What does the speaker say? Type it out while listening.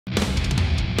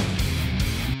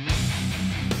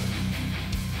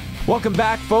Welcome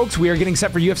back, folks. We are getting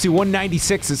set for UFC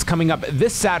 196. It's coming up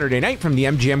this Saturday night from the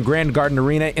MGM Grand Garden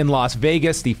Arena in Las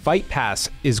Vegas. The Fight Pass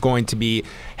is going to be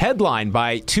headlined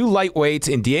by two lightweights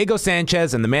in Diego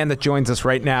Sanchez and the man that joins us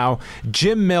right now,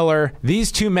 Jim Miller.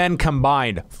 These two men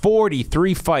combined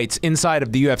 43 fights inside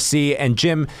of the UFC. And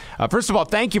Jim, first of all,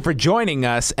 thank you for joining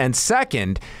us. And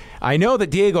second, I know that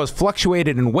Diego's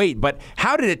fluctuated in weight, but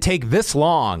how did it take this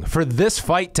long for this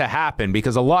fight to happen?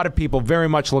 Because a lot of people very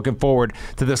much looking forward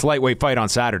to this lightweight fight on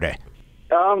Saturday.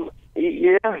 I don't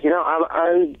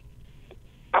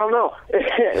know.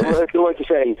 Like you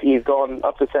said, he's gone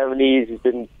up to 70s. He's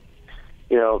been,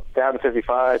 down to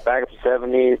 55, back up to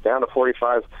 70s, down to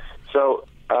 45. So,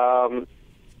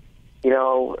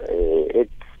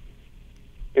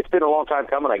 it's been a long time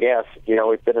coming, I guess.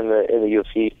 We've been in the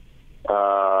UFC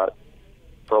for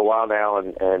a while now,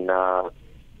 and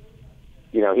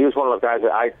he was one of those guys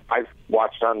that I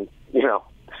watched on, the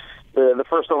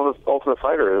first Ultimate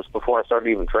Fighter. It was before I started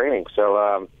even training.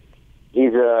 So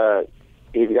he's a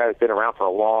guy that's been around for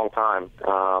a long time.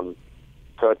 So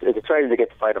it's exciting to get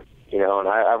to fight him, and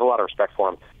I have a lot of respect for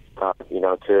him.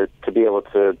 To be able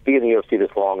to be in the UFC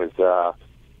this long is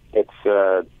it's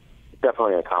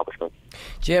definitely an accomplishment.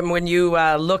 Jim, when you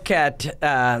look at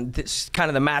this kind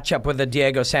of the matchup with the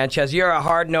Diego Sanchez, you're a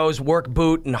hard-nosed, work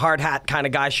boot and hard hat kind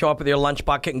of guy, show up with your lunch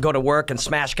bucket and go to work and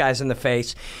smash guys in the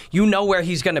face. You know where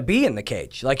he's going to be in the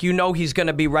cage. Like, he's going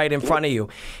to be right in front of you.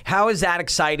 How is that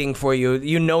exciting for you?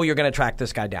 You know you're going to track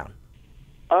this guy down.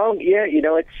 Yeah,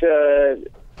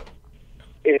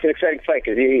 it's an exciting fight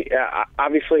because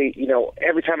obviously,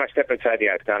 every time I step inside the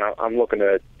octagon, I'm looking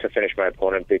to finish my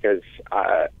opponent because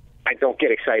I don't get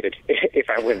excited if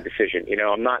I win a decision.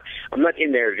 I'm not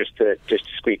in there just to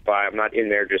squeak by. I'm not in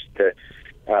there just to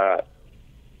have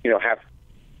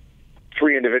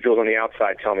three individuals on the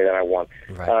outside tell me that I won.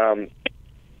 Right.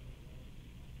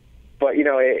 But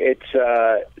it's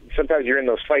sometimes you're in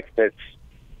those fights that's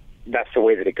the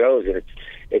way that it goes, and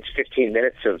it's 15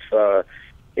 minutes of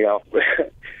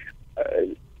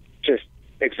just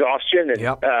exhaustion and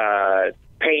yep.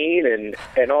 Pain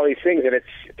and all these things, and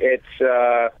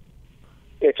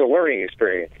it's a learning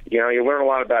experience. You learn a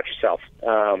lot about yourself.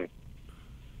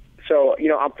 So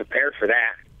I'm prepared for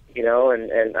that.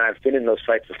 And I've been in those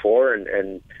fights before,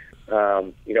 and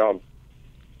I'm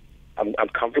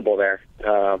comfortable there.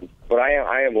 But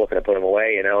I am looking to put him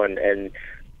away. And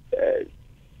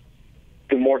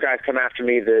the more guys come after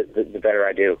me, the better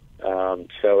I do.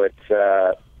 So it's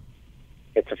a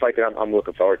fight that I'm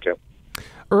looking forward to.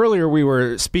 Earlier, we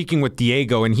were speaking with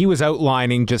Diego, and he was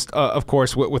outlining just, of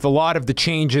course, with a lot of the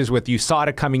changes with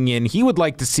USADA coming in, he would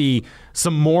like to see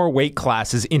some more weight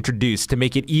classes introduced to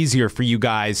make it easier for you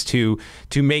guys to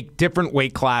make different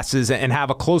weight classes and have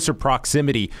a closer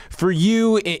proximity. For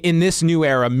you, in this new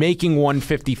era, making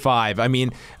 155, I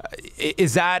mean,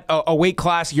 is that a weight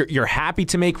class you're happy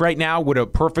to make right now? Would a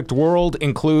perfect world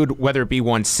include whether it be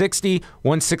 160,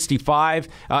 165?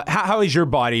 How is your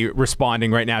body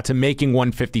responding right now to making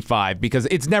 155? Because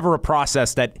it's never a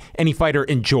process that any fighter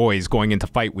enjoys going into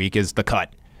fight week, is the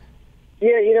cut.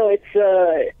 Yeah, it's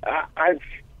I've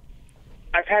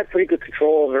had pretty good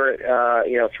control over it,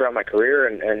 throughout my career,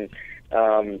 and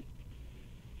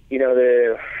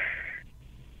the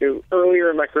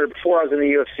earlier in my career, before I was in the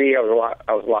UFC, I was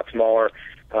a lot smaller.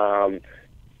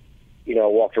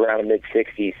 Walked around in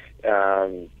mid-60s,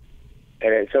 and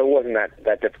so it wasn't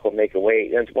that difficult making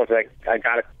weight. And once I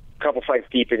got a couple fights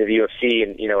deep into the UFC,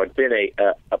 and had been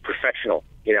a professional,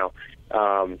 there's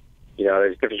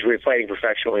a difference between fighting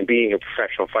professional and being a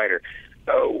professional fighter.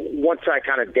 Once I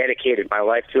kind of dedicated my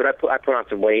life to it, I put on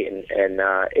some weight, and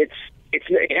it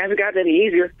hasn't gotten any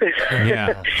easier.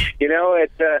 Yeah.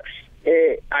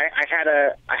 I had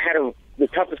the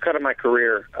toughest cut of my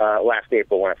career last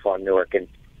April when I fought in Newark, and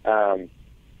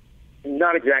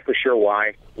not exactly sure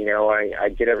why. I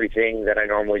did everything that I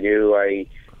normally do. I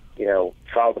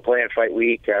followed the plan fight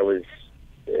week. I was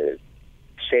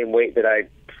same weight that I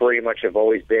pretty much have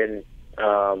always been,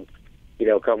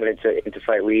 coming into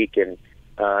fight week, and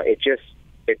I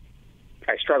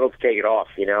struggled to take it off.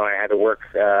 I had to work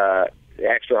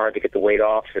extra hard to get the weight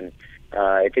off, and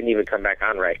it didn't even come back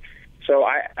on right. So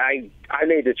I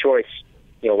made the choice,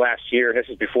 last year, and this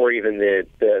is before even the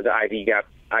IV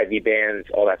bans,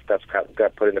 all that stuff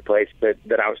got put into place, that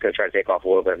I was going to try to take off a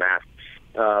little bit of mass.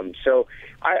 So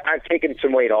I've taken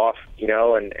some weight off,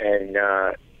 and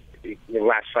the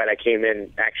last fight I came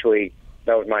in, actually,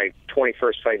 that was my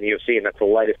 21st fight in the UFC, and that's the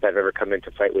lightest I've ever come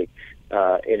into fight week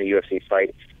in a UFC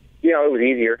fight. It was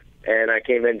easier, and I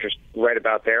came in just right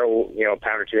about there, a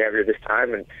pound or two heavier this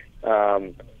time, and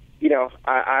I'm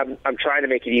trying to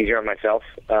make it easier on myself.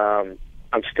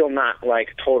 I'm still not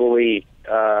like totally,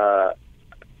 the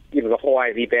whole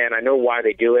IV ban. I know why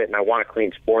they do it, and I want a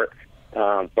clean sport,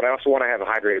 but I also want to have a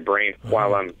hydrated brain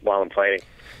while I'm fighting.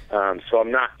 So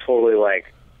I'm not totally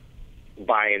like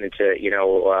buying into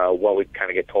what we kind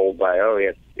of get told by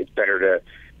it's better to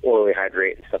orally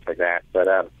hydrate and stuff like that. But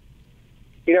I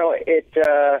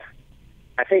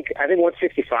think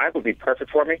 165 would be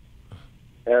perfect for me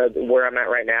where I'm at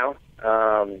right now.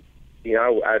 I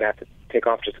would have to take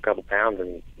off just a couple pounds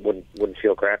and wouldn't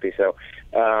feel crappy. So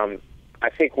I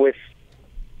think with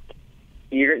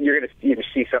you're going to either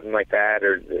see something like that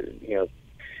or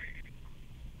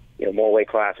more weight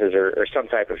classes or some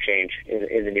type of change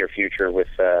in the near future with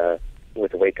the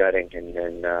weight cutting,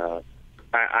 and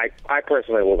I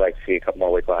personally would like to see a couple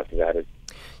more weight classes added.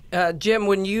 Jim,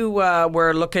 when you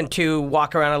were looking to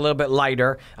walk around a little bit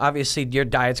lighter, obviously your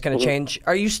diet's going to change.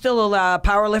 Are you still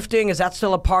powerlifting? Is that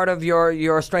still a part of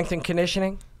your strength and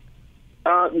conditioning?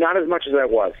 Not as much as I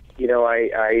was.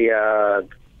 I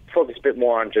focus a bit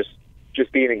more on just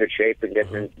being in good shape and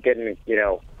getting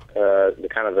the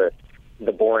kind of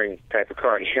the boring type of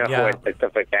cardio and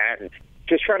stuff like that, and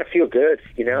just trying to feel good.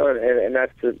 And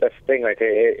that's the thing. Like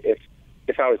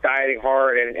if I was dieting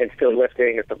hard and still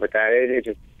lifting and stuff like that,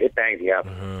 it bangs you up.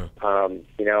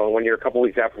 When you're a couple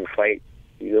weeks out from the fight,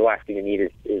 the last thing you need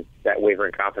is that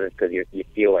wavering confidence because you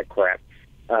feel like crap.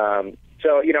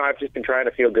 So I've just been trying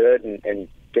to feel good and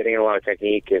getting in a lot of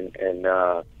technique and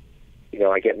I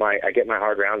get my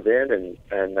hard rounds in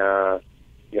and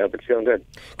been feeling good.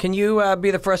 Can you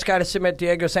be the first guy to submit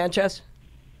Diego Sanchez?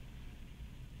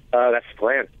 That's the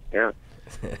plan. Yeah.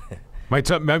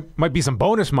 Might be some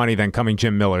bonus money then coming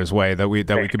Jim Miller's way that we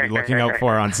could be looking out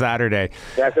for on Saturday.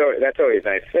 That's always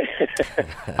nice.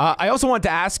 I also want to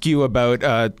ask you about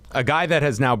a guy that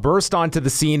has now burst onto the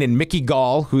scene in Mickey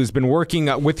Gall, who's been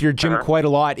working with your gym quite a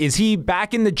lot. Is he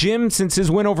back in the gym since his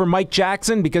win over Mike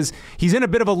Jackson? Because he's in a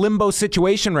bit of a limbo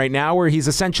situation right now where he's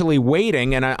essentially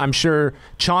waiting and I'm sure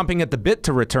chomping at the bit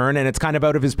to return, and it's kind of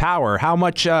out of his power. How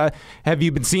much have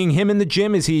you been seeing him in the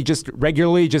gym? Is he just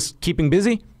regularly just keeping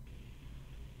busy?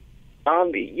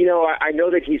 I know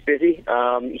that he's busy.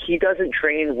 He doesn't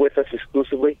train with us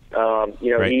exclusively.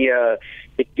 Right.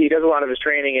 He does a lot of his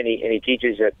training and he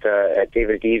teaches at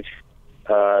David Deeves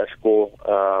school.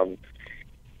 And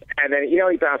then,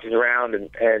 he bounces around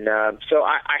and so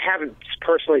I haven't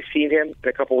personally seen him in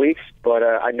a couple weeks, but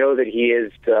I know that he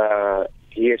is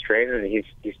training and he's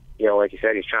like you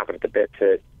said, he's chomping at the bit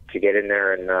to get in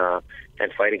there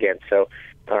and fight again. So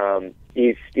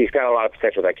he's got a lot of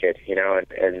potential, that kid,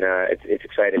 and it's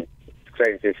exciting. It's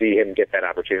exciting to see him get that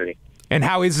opportunity. And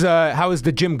how is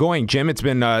the gym going, Jim? It's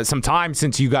been some time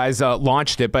since you guys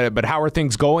launched it, but how are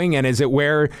things going? And is it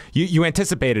where you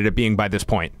anticipated it being by this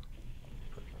point?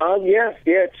 Yeah.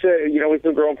 It's we've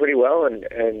been growing pretty well, and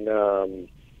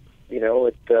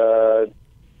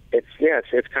it's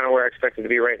kind of where I expected to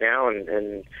be right now,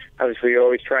 and obviously you're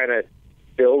always trying to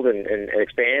build and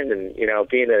expand, and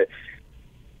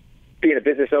being a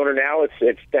business owner now,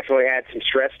 it's definitely adds some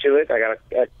stress to it. I got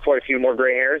quite a few more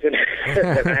gray hairs than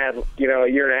I had, a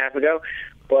year and a half ago.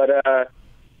 But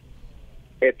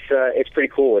it's pretty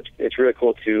cool. It's really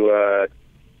cool to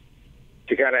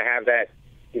kind of have that.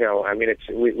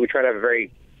 We try to have a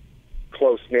very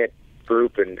close knit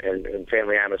group and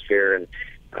family atmosphere, and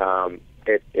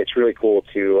it's really cool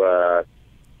to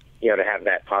to have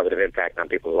that positive impact on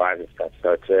people's lives and stuff.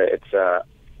 So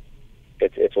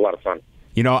it's a lot of fun.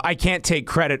 I can't take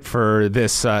credit for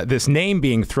this name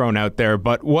being thrown out there,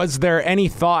 but was there any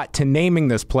thought to naming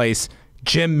this place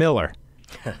Jim Miller?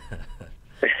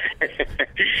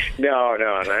 No.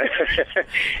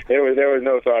 there was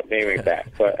no thought naming that.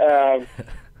 But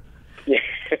yeah,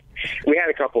 we had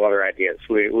a couple other ideas.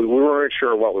 We weren't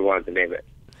sure what we wanted to name it.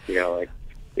 Like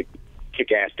the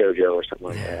Kick-Ass Dojo or something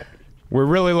like that. We're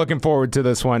really looking forward to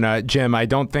this one, Jim. I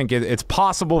don't think it's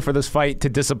possible for this fight to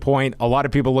disappoint. A lot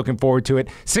of people looking forward to it.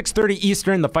 6:30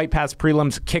 Eastern, the Fight Pass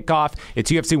prelims kickoff.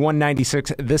 It's UFC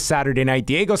 196 this Saturday night.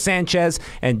 Diego Sanchez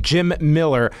and Jim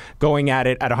Miller going at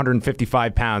it at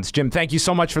 155 pounds. Jim, thank you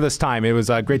so much for this time. It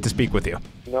was great to speak with you.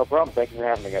 No problem. Thank you for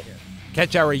having me, guys.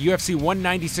 Catch our UFC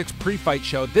 196 pre-fight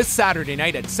show this Saturday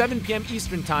night at 7 p.m.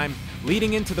 Eastern Time,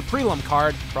 leading into the prelim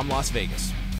card from Las Vegas.